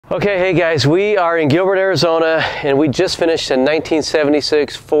Okay, hey guys, we are in Gilbert, Arizona, and we just finished a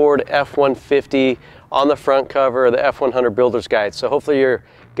 1976 Ford F-150 on the front cover of the F-100 Builder's Guide. So hopefully you're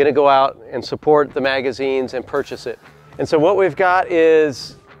gonna go out and support the magazines and purchase it. And so what we've got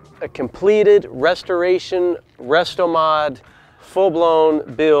is a completed restoration, resto-mod,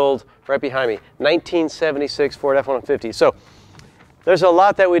 full-blown build right behind me, 1976 Ford F-150. So there's a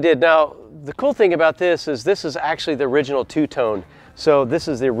lot that we did. Now, the cool thing about this is actually the original two-tone. So this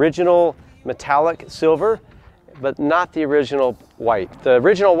is the original metallic silver, but not the original white. The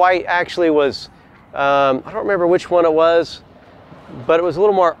original white actually was, I don't remember which one it was, but it was a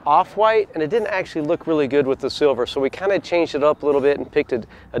little more off-white, and it didn't actually look really good with the silver. So we kind of changed it up a little bit and picked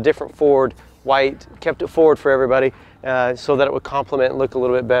a different Ford white, kept it forward for everybody so that it would complement and look a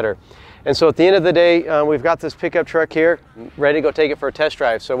little bit better. And so at the end of the day, we've got this pickup truck here, ready to go take it for a test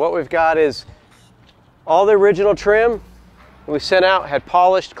drive. So what we've got is all the original trim we sent out, had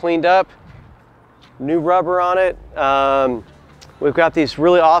polished, cleaned up, new rubber on it. We've got these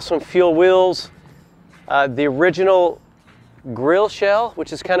really awesome fuel wheels. The original grill shell,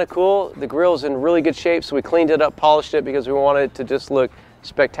 which is kind of cool. The grill is in really good shape, so we cleaned it up, polished it because we wanted it to just look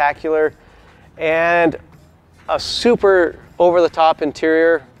spectacular. And a super over-the-top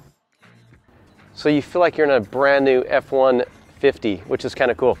interior, so you feel like you're in a brand new F-150, which is kind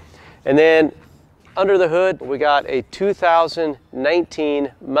of cool. And then under the hood, we got a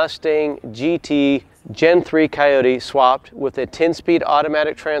 2019 Mustang GT Gen 3 Coyote swapped with a 10-speed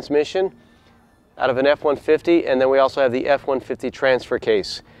automatic transmission out of an F-150, and then we also have the F-150 transfer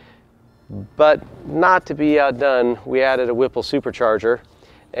case. But not to be outdone, we added a Whipple supercharger,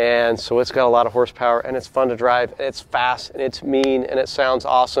 and so it's got a lot of horsepower, and it's fun to drive, and it's fast, and it's mean, and it sounds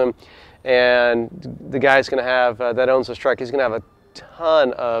awesome. And the guy's gonna have, that owns this truck, he's gonna have a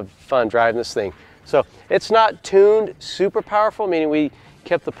ton of fun driving this thing. So it's not tuned super powerful, meaning we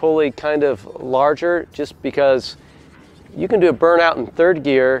kept the pulley kind of larger just because you can do a burnout in third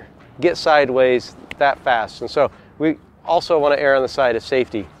gear, get sideways that fast. And so we also want to err on the side of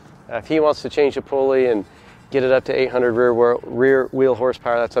safety. If he wants to change the pulley and get it up to 800 rear wheel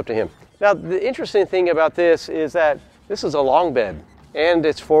horsepower, that's up to him. Now, the interesting thing about this is that this is a long bed and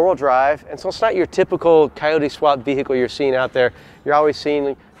it's four-wheel drive. And so it's not your typical Coyote swap vehicle you're seeing out there. You're always seeing,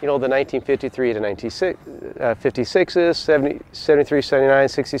 you know, the 1953 to 1956s, 73, 79,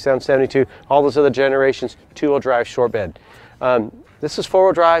 67, 72, all those other generations, two-wheel drive short bed. This is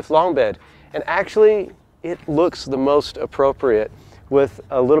four-wheel drive long bed. And actually, it looks the most appropriate with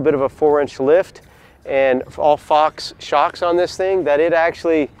a little bit of a 4-inch lift and all Fox shocks on this thing, that it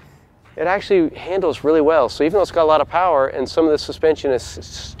actually handles really well. So even though it's got a lot of power and some of the suspension is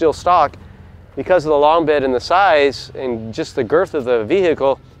still stock, because of the long bed and the size and just the girth of the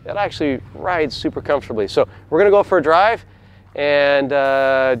vehicle, it actually rides super comfortably. So we're gonna go for a drive, and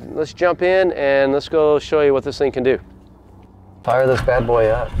let's jump in and let's go show you what this thing can do. Fire this bad boy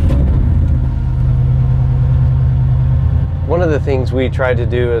up. One of the things we tried to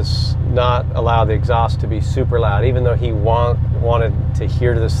do is not allow the exhaust to be super loud, even though he wanted to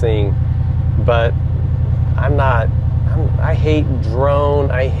hear this thing. But I hate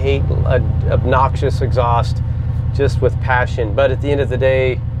drone, I hate obnoxious exhaust, just with passion. But at the end of the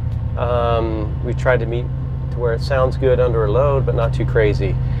day, we tried to meet to where it sounds good under a load, but not too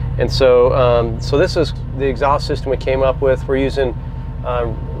crazy. And so, so this is the exhaust system we came up with. We're using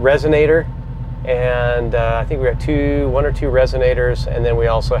resonator, and I think we got one or two resonators, and then we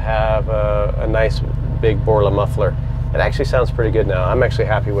also have a nice big Borla muffler. It actually sounds pretty good now. I'm actually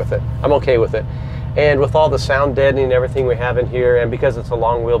happy with it. I'm okay with it. And with all the sound deadening and everything we have in here, and because it's a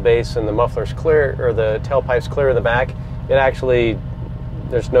long wheelbase and the muffler's clear, or the tailpipe's clear in the back, it actually,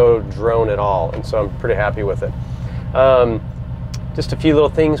 there's no drone at all. And so I'm pretty happy with it. Just a few little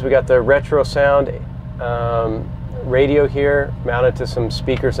things. We got the retro sound radio here mounted to some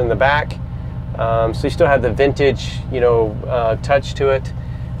speakers in the back. So you still have the vintage, you know, touch to it.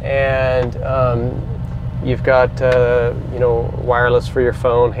 And you've got, you know, wireless for your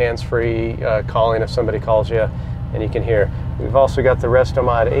phone, hands-free calling if somebody calls you, and you can hear. We've also got the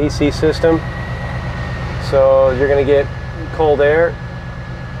resto-mod AC system, so you're going to get cold air.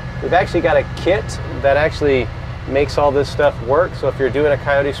 We've actually got a kit that actually makes all this stuff work. So if you're doing a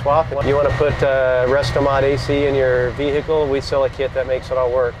Coyote swap, you want to put resto-mod AC in your vehicle, we sell a kit that makes it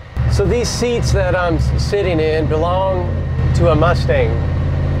all work. So these seats that I'm sitting in belong to a Mustang.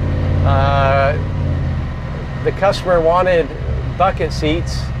 The customer wanted bucket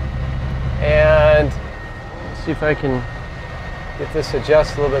seats, and let's see if I can get this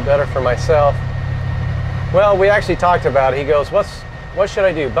adjusted a little bit better for myself. Well, we actually talked about it. He goes, what should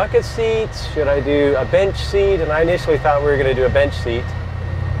I do? Bucket seats? Should I do a bench seat? And I initially thought we were going to do a bench seat.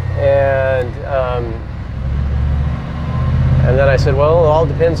 And then I said, well, it all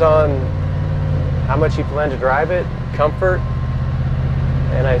depends on how much you plan to drive it, comfort.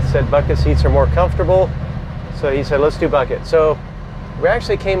 And I said bucket seats are more comfortable. So he said, let's do bucket. So we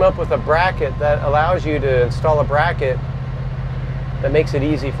actually came up with a bracket that allows you to install a bracket that makes it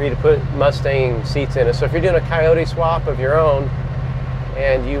easy for you to put Mustang seats in it. So if you're doing a Coyote swap of your own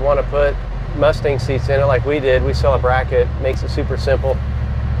and you want to put Mustang seats in it like we did, we sell a bracket, makes it super simple.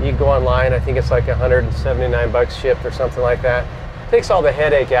 You can go online, I think it's like 179 bucks shipped or something like that. Takes all the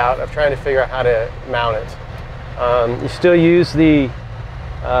headache out of trying to figure out how to mount it. You still use the,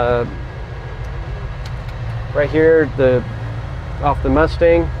 right here, off the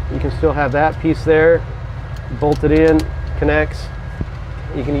Mustang, you can still have that piece there, bolted in, connects.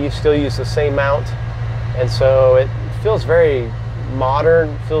 You can still use the same mount. And so it feels very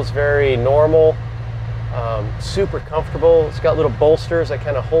modern, feels very normal. Super comfortable. It's got little bolsters that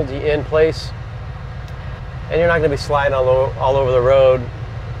kind of hold you in place, and you're not going to be sliding all over the road,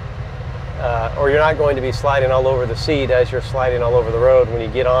 or you're not going to be sliding all over the seat as you're sliding all over the road when you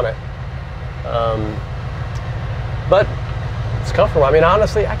get on it. But it's comfortable. I mean,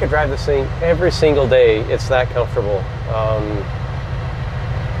 honestly, I could drive this thing every single day. It's that comfortable.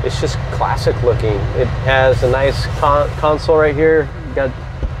 It's just classic looking. It has a nice console right here. Got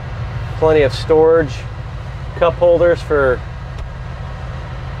plenty of storage, cup holders for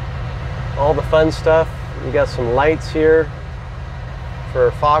all the fun stuff. You got some lights here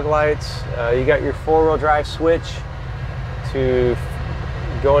for fog lights. You got your 4-wheel drive switch to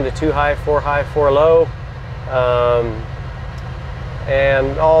go into 2 high, 4 high, 4 low,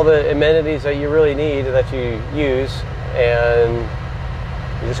 and all the amenities that you really need that you use, and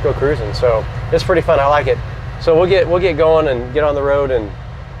you just go cruising. So it's pretty fun. I like it. So we'll get going and get on the road and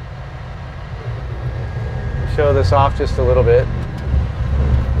show this off just a little bit.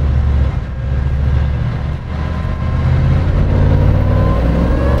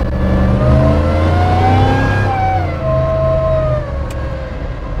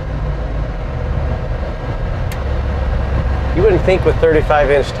 You wouldn't think with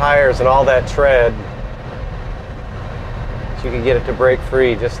 35-inch tires and all that tread that you could get it to break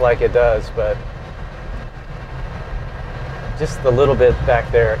free just like it does, but just the little bit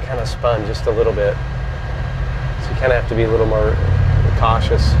back there, it kind of spun just a little bit. So you kind of have to be a little more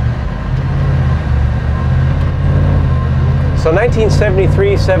cautious. So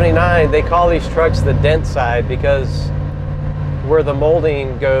 1973-79, they call these trucks the dent side because where the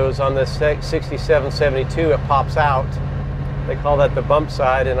molding goes on the 67-72, it pops out. They call that the bump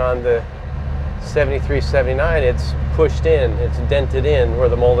side, and on the 73-79, it's pushed in, it's dented in where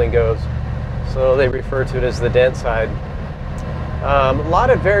the molding goes. So they refer to it as the dent side. A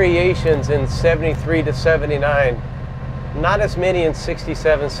lot of variations in 73 to 79, not as many in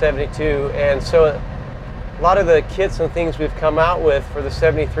 67, 72, and so a lot of the kits and things we've come out with for the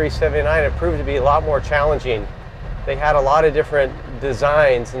 73, 79 have proved to be a lot more challenging. They had a lot of different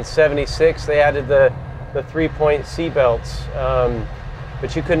designs. In 76, they added the 3-point seat belts,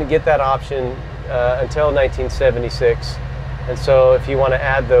 but you couldn't get that option until 1976, and so if you want to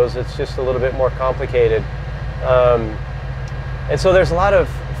add those, it's just a little bit more complicated. And so there's a lot of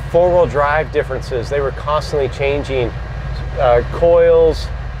 4-wheel drive differences. They were constantly changing coils,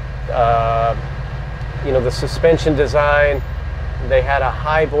 you know, the suspension design. They had a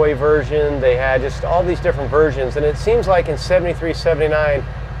high boy version. They had just all these different versions, and it seems like in 73, 79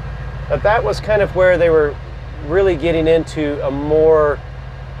 that was kind of where they were really getting into a more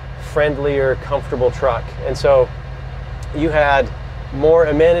friendlier, comfortable truck. And so you had more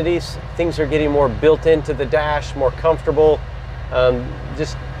amenities. Things are getting more built into the dash, more comfortable,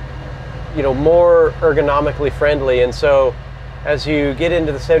 just, you know, more ergonomically friendly. And so as you get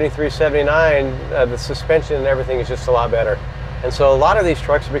into the 73, 79, the suspension and everything is just a lot better. And so a lot of these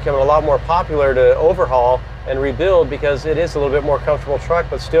trucks are becoming a lot more popular to overhaul and rebuild because it is a little bit more comfortable truck,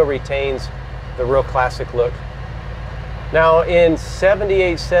 but still retains the real classic look. Now in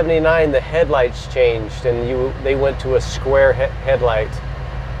 78, 79, the headlights changed, and they went to a square headlight,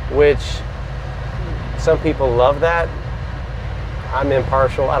 which some people love that. I'm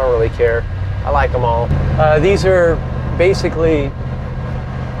impartial, I don't really care. I like them all. These are basically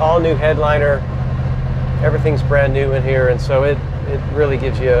all new headliner. Everything's brand new in here, and so it really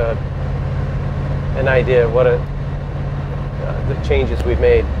gives you an idea of what the changes we've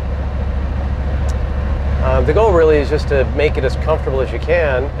made. The goal really is just to make it as comfortable as you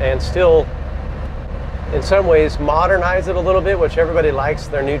can and still, in some ways, modernize it a little bit, which everybody likes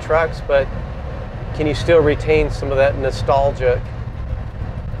their new trucks, but can you still retain some of that nostalgic,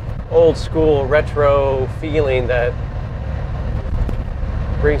 old school, retro feeling that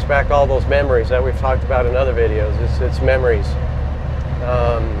brings back all those memories that we've talked about in other videos. It's memories.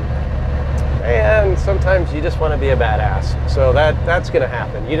 And sometimes you just want to be a badass. So that's going to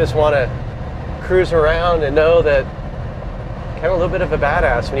happen. You just want to cruise around and know that kind of a little bit of a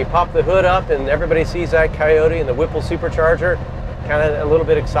badass. When you pop the hood up and everybody sees that Coyote and the Whipple supercharger, kind of a little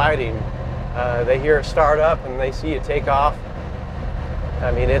bit exciting. They hear it start up and they see it take off.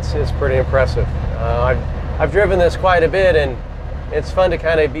 I mean, it's pretty impressive. I've driven this quite a bit, and it's fun to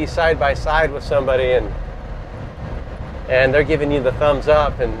kind of be side by side with somebody, and they're giving you the thumbs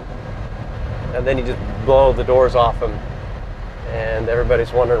up, and then you just blow the doors off them, and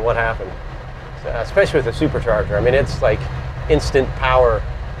everybody's wondering what happened. So, especially with the supercharger. I mean, it's like instant power.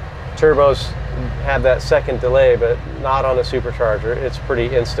 Turbos have that second delay, but not on a supercharger. It's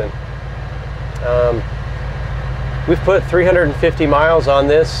pretty instant. We've put 350 miles on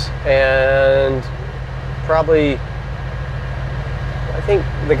this, and probably, I think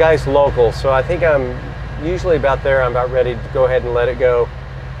the guy's local, so I think I'm usually about there. I'm about ready to go ahead and let it go.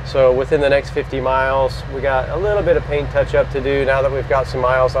 So within the next 50 miles, we got a little bit of paint touch up to do. Now that we've got some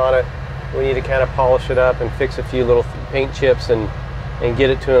miles on it, we need to kind of polish it up and fix a few little paint chips and get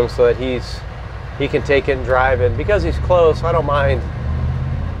it to him so that he can take it and drive it. Because he's close, I don't mind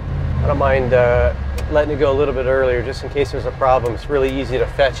letting it go a little bit earlier, just in case there's a problem. It's really easy to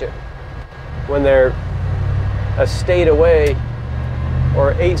fetch it. When they're a state away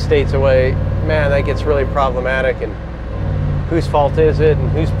or 8 states away, man, that gets really problematic. And whose fault is it, and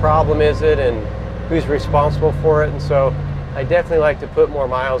whose problem is it, and who's responsible for it? And so I definitely like to put more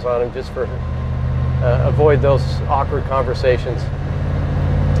miles on them just for avoid those awkward conversations.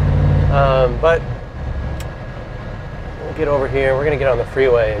 But we'll get over here. We're going to get on the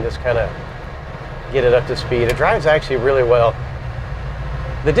freeway and just kind of get it up to speed. It drives actually really well.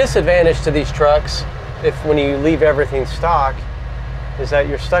 The disadvantage to these trucks, when you leave everything stock, is that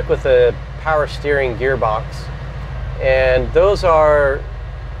you're stuck with a power steering gearbox, and those are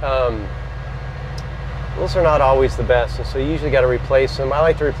not always the best, and so you usually got to replace them. I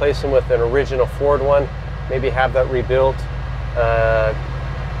like to replace them with an original Ford one, maybe have that rebuilt,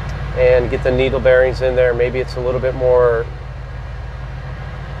 and get the needle bearings in there. Maybe it's a little bit more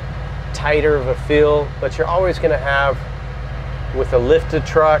tighter of a feel, but you're always going to have, with a lifted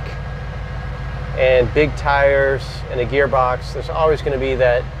truck and big tires and a gearbox, there's always going to be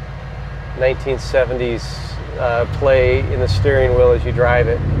that 1970s play in the steering wheel as you drive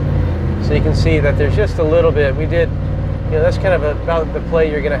it. So you can see that there's just a little bit. That's kind of about the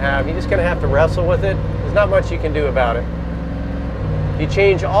play you're going to have. You just kind of have to wrestle with it. There's not much you can do about it. If you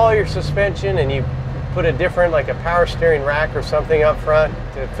change all your suspension and you put a different, like a power steering rack or something up front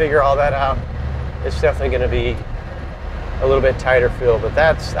to figure all that out, it's definitely going to be a little bit tighter feel. But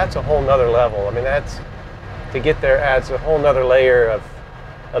that's a whole nother level. I mean, to get there adds a whole nother layer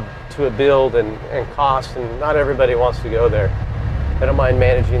to a build and cost, and not everybody wants to go there. I don't mind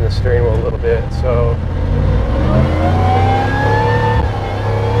managing the steering wheel a little bit. So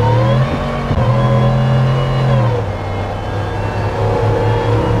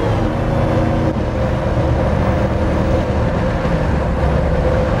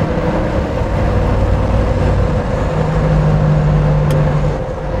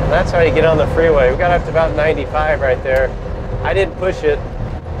that's how you get on the freeway. We got up to about 95 right there. I didn't push it.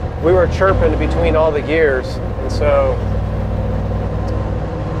 We were chirping between all the gears, and so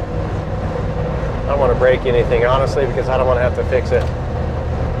I don't want to break anything, honestly, because I don't want to have to fix it.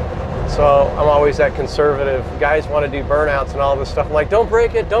 So I'm always that conservative. Guys want to do burnouts and all this stuff. I'm like, don't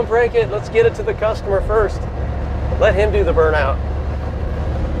break it, don't break it. Let's get it to the customer first. Let him do the burnout.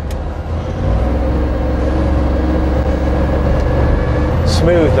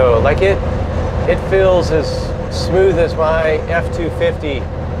 Smooth though, like it feels as smooth as my F250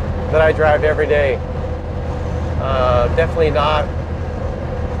 that I drive every day. Definitely not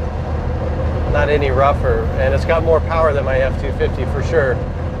any rougher, and it's got more power than my F250 for sure.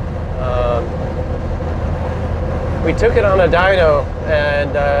 We took it on a dyno,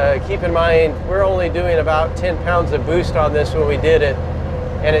 and keep in mind, we're only doing about 10 pounds of boost on this when we did it.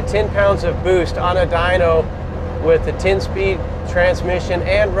 And at 10 pounds of boost on a dyno with a 10-speed transmission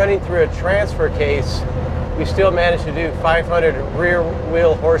and running through a transfer case, we still managed to do 500 rear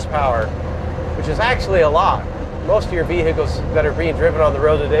wheel horsepower, which is actually a lot. Most of your vehicles that are being driven on the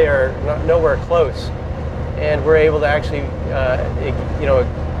road today are nowhere close, and we're able to actually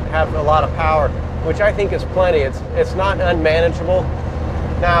have a lot of power, which I think is plenty. It's not unmanageable.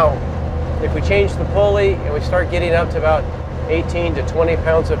 Now, if we change the pulley and we start getting up to about 18 to 20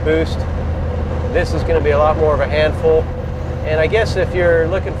 pounds of boost, this is going to be a lot more of a handful. And I guess if you're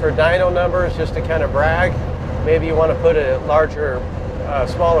looking for dyno numbers just to kind of brag, maybe you want to put a larger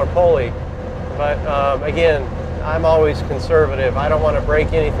smaller pulley. But again, I'm always conservative. I don't want to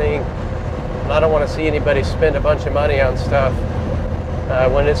break anything. I don't want to see anybody spend a bunch of money on stuff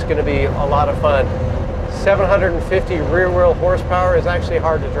when it's going to be a lot of fun. 750 rear wheel horsepower is actually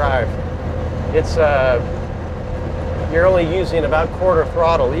hard to drive. It's you're only using about quarter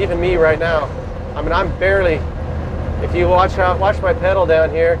throttle. Even me right now, I mean, I'm barely, if you watch my pedal down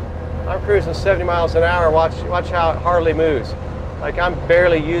here, I'm cruising 70 miles an hour. Watch how it hardly moves. Like, I'm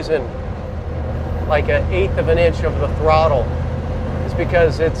barely using like 1/8 of an inch of the throttle. It's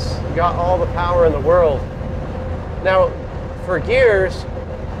because it's got all the power in the world. Now, for gears,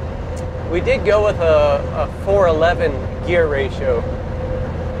 we did go with a 411 gear ratio,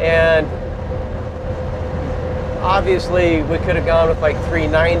 and obviously we could have gone with like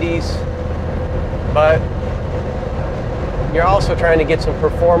 390s, but you're also trying to get some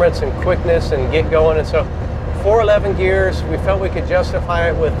performance and quickness and get going. And so 411 gears, we felt we could justify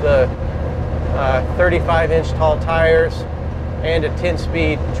it with the 35-inch tall tires and a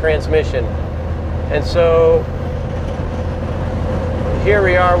 10-speed transmission. And so here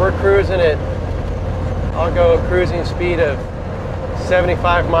we are, we're cruising at, I'll go a cruising speed of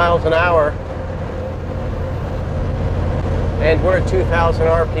 75 miles an hour, and we're at 2,000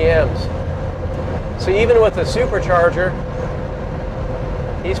 RPMs. So even with the supercharger,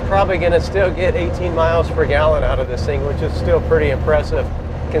 he's probably going to still get 18 miles per gallon out of this thing, which is still pretty impressive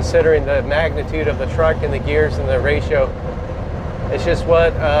considering the magnitude of the truck and the gears and the ratio. It's just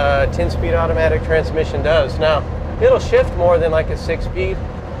what a 10-speed automatic transmission does. Now, it'll shift more than like a 6-speed,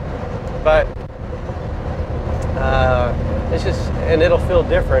 but it's just, and it'll feel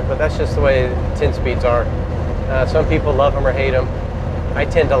different, but that's just the way 10-speeds are. Some people love them or hate them. I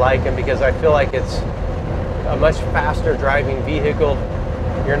tend to like them because I feel like it's a much faster driving vehicle.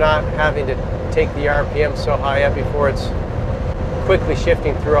 You're not having to take the RPM so high up before it's quickly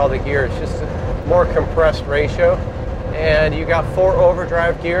shifting through all the gears. Just a more compressed ratio. And you got 4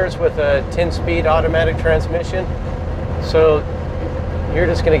 overdrive gears with a 10-speed automatic transmission. So you're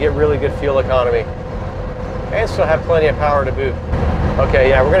just going to get really good fuel economy. And still have plenty of power to boot. Okay,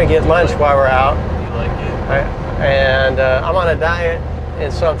 yeah, we're going to get lunch while we're out. You like it? I'm on a diet,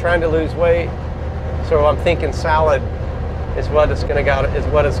 and so I'm trying to lose weight. So I'm thinking salad is what it's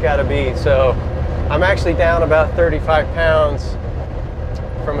got to be. So I'm actually down about 35 pounds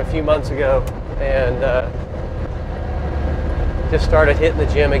from a few months ago, and just started hitting the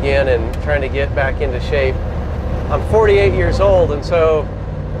gym again and trying to get back into shape. I'm 48 years old, and so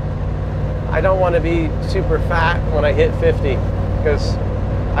I don't want to be super fat when I hit 50, because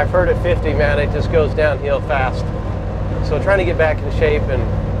I've heard at 50, man, it just goes downhill fast. So trying to get back in shape and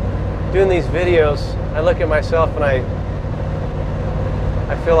doing these videos, I look at myself and I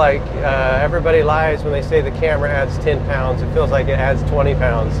feel like everybody lies when they say the camera adds 10 pounds. It feels like it adds 20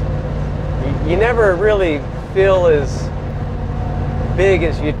 pounds. You never really feel as big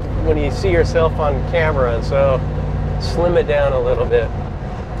as you when you see yourself on camera, and so slim it down a little bit.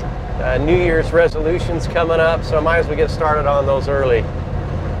 New Year's resolutions coming up, so I might as well get started on those early.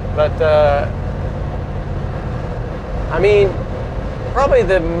 But I mean, probably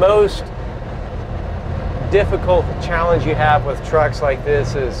the most difficult challenge you have with trucks like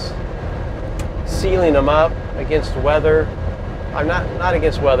this is sealing them up against weather. I'm not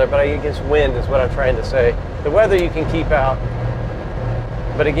against weather, but against wind is what I'm trying to say. The weather you can keep out,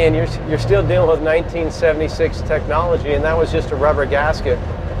 but again, you're still dealing with 1976 technology, and that was just a rubber gasket.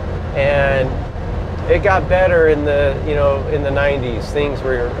 And it got better in the in the 90s. Things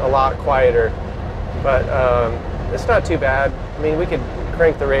were a lot quieter, but it's not too bad. I mean, we could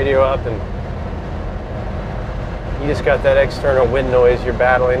crank the radio up, and you just got that external wind noise you're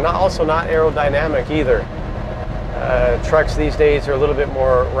battling. Also not aerodynamic either. Trucks these days are a little bit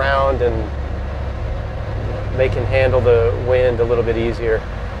more round, and they can handle the wind a little bit easier.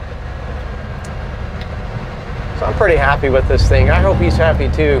 So I'm pretty happy with this thing. I hope he's happy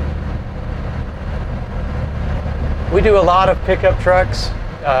too. We do a lot of pickup trucks.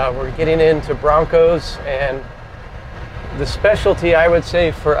 We're getting into Broncos, and the specialty, I would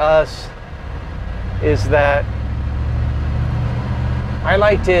say, for us is that I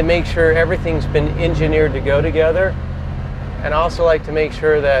like to make sure everything's been engineered to go together, and I also like to make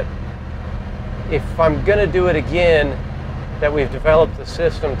sure that if I'm going to do it again, that we've developed a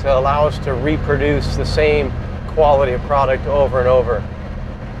system to allow us to reproduce the same quality of product over and over.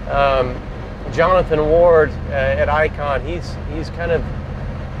 Jonathan Ward at Icon, he's kind of,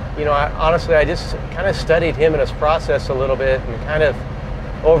 honestly, I just kind of studied him and his process a little bit, and kind of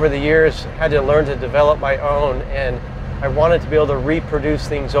over the years had to learn to develop my own, and I wanted to be able to reproduce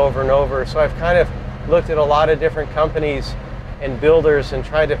things over and over. So I've kind of looked at a lot of different companies and builders and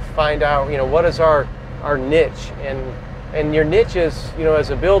try to find out, you know, what is our niche, and your niche is, you know, as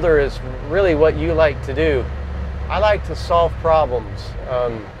a builder, is really what you like to do. I like to solve problems.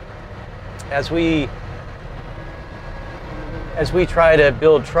 As we try to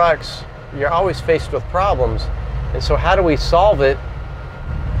build trucks, you're always faced with problems, and so how do we solve it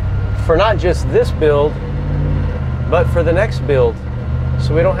for not just this build, but for the next build,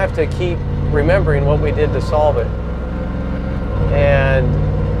 so we don't have to keep remembering what we did to solve it.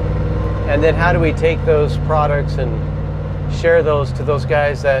 And then how do we take those products and share those to those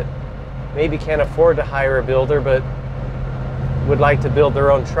guys that maybe can't afford to hire a builder but would like to build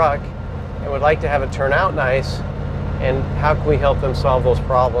their own truck and would like to have it turn out nice, and how can we help them solve those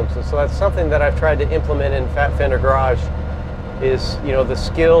problems? And so that's something that I've tried to implement in Fender Garage, is, you know, the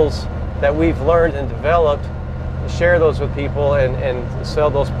skills that we've learned and developed, share those with people and sell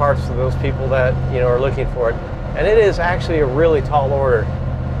those parts to those people that, you know, are looking for it. And it is actually a really tall order.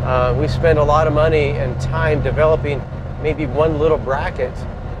 We spend a lot of money and time developing maybe one little bracket,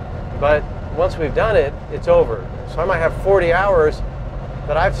 but once we've done it, it's over. So I might have 40 hours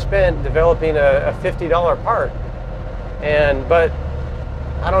that I've spent developing a $50 part, but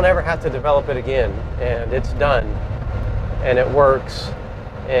I don't ever have to develop it again, and it's done, and it works,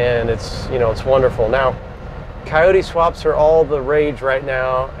 and it's, you know, it's wonderful. Now, Coyote swaps are all the rage right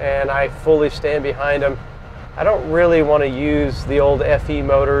now, and I fully stand behind them. I don't really want to use the old FE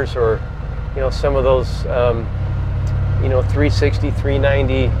motors, or, you know, some of those, you know, 360,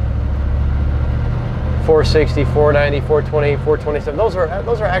 390, 460, 490, 420, 427. Those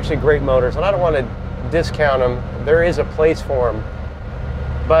are actually great motors, and I don't want to discount them. There is a place for them,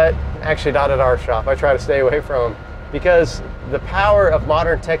 but actually not at our shop. I try to stay away from them, because the power of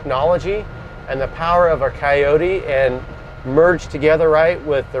modern technology and the power of our Coyote, and merged together right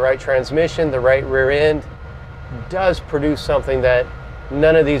with the right transmission, the right rear end, does produce something that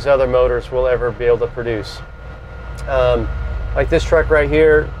none of these other motors will ever be able to produce. Like this truck right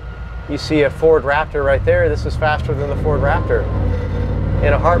here, you see a Ford Raptor right there. This is faster than the Ford Raptor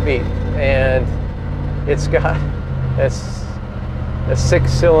in a heartbeat, and it's got a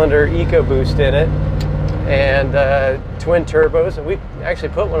 6-cylinder EcoBoost in it, and twin turbos, and we actually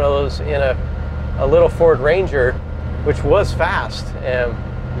put one of those in a little Ford Ranger, which was fast,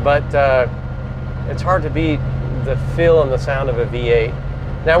 but it's hard to beat the feel and the sound of a V8.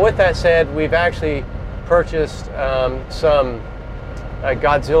 Now, with that said, we've actually purchased some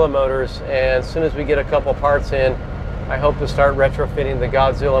Godzilla motors, and as soon as we get a couple parts in, I hope to start retrofitting the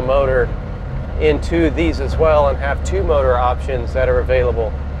Godzilla motor into these as well, and have 2 motor options that are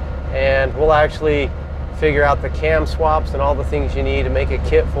available. And we'll actually figure out the cam swaps and all the things you need to make a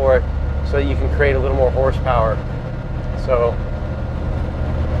kit for it, so that you can create a little more horsepower. So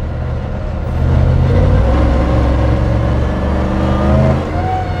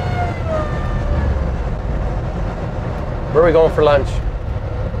where are we going for lunch?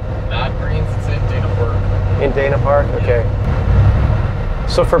 Not Greens, it's in Dana Park. In Dana Park? Okay.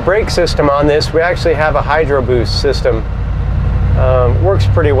 So for brake system on this, we actually have a Hydro Boost system. Works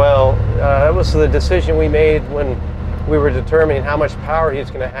pretty well. That was the decision we made when we were determining how much power he was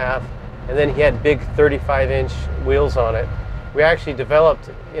going to have, and then he had big 35-inch wheels on it. We actually developed,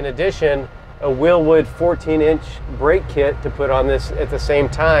 in addition, a Willwood 14-inch brake kit to put on this at the same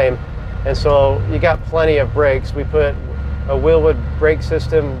time, and so you got plenty of brakes. We put a Willwood brake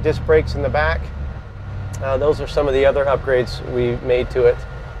system, disc brakes in the back. Those are some of the other upgrades we made to it.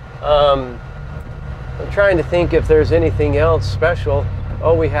 I'm trying to think if there's anything else special.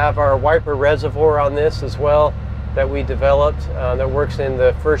 Oh, we have our wiper reservoir on this as well that we developed, that works in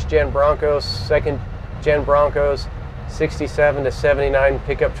the 1st gen Broncos, 2nd gen Broncos, 67 to 79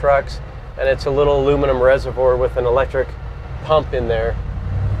 pickup trucks, and it's a little aluminum reservoir with an electric pump in there.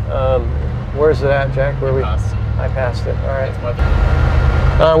 Where's it at, Jack? Where we? I passed it. All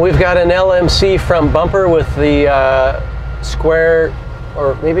right. We've got an LMC front bumper with the square,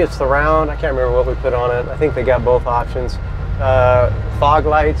 or maybe it's the round. I can't remember what we put on it. I think they got both options. Fog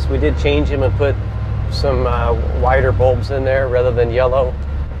lights. We did change them and put some wider bulbs in there rather than yellow.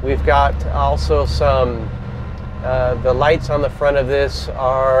 We've got also some, the lights on the front of this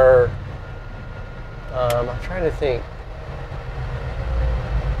are, I'm trying to think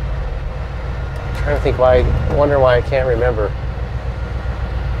why, I wonder why I can't remember.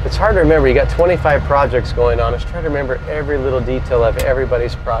 It's hard to remember. You got 25 projects going on. I was trying to remember every little detail of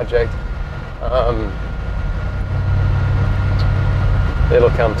everybody's project. It'll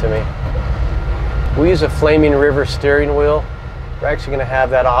come to me. We use a Flaming River steering wheel. We're actually going to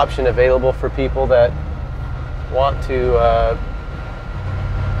have that option available for people that want to,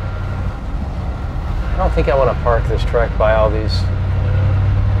 don't think I want to park this truck by all these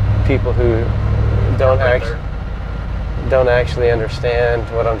people who don't actually understand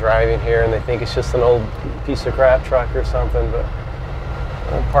what I'm driving here, and they think it's just an old piece of crap truck or something. But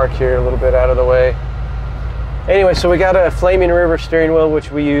I'll park here a little bit out of the way. Anyway, so we got a Flaming River steering wheel,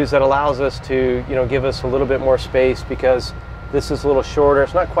 which we use, that allows us to, you know, give us a little bit more space, because this is a little shorter.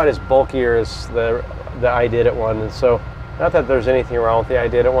 It's not quite as bulkier as the I Did It one, and so not that there's anything wrong with the I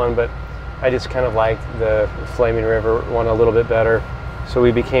Did It one, but I just kind of liked the Flaming River one a little bit better. So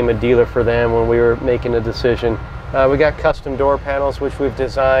we became a dealer for them when we were making a decision. We got custom door panels, which we've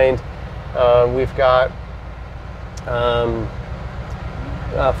designed. We've got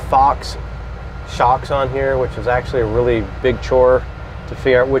Fox shocks on here, which was actually a really big chore to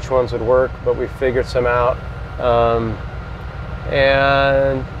figure out which ones would work, but we figured some out.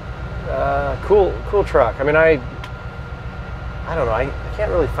 Cool truck. I mean, I don't know, I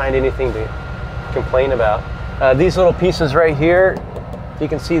can't really find anything to complain about. These little pieces right here, you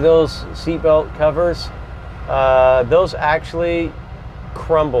can see those seatbelt covers. Those actually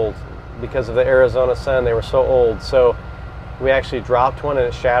crumbled because of the Arizona sun. They were so old. So we actually dropped one and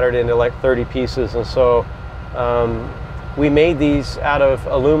it shattered into like 30 pieces. And so we made these out of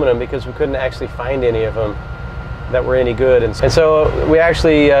aluminum because we couldn't actually find any of them that were any good. And so we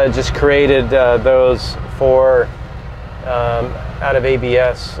actually just created those for out of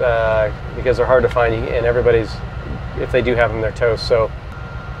ABS because they're hard to find, and everybody's, if they do have them, they're toast. So,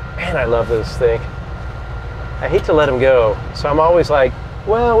 man, I love this thing. I hate to let them go. So I'm always like,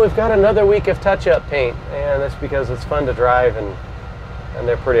 well, we've got another week of touch-up paint, and that's because it's fun to drive, and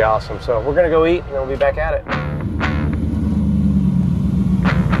they're pretty awesome. So we're gonna go eat, and we'll be back at it.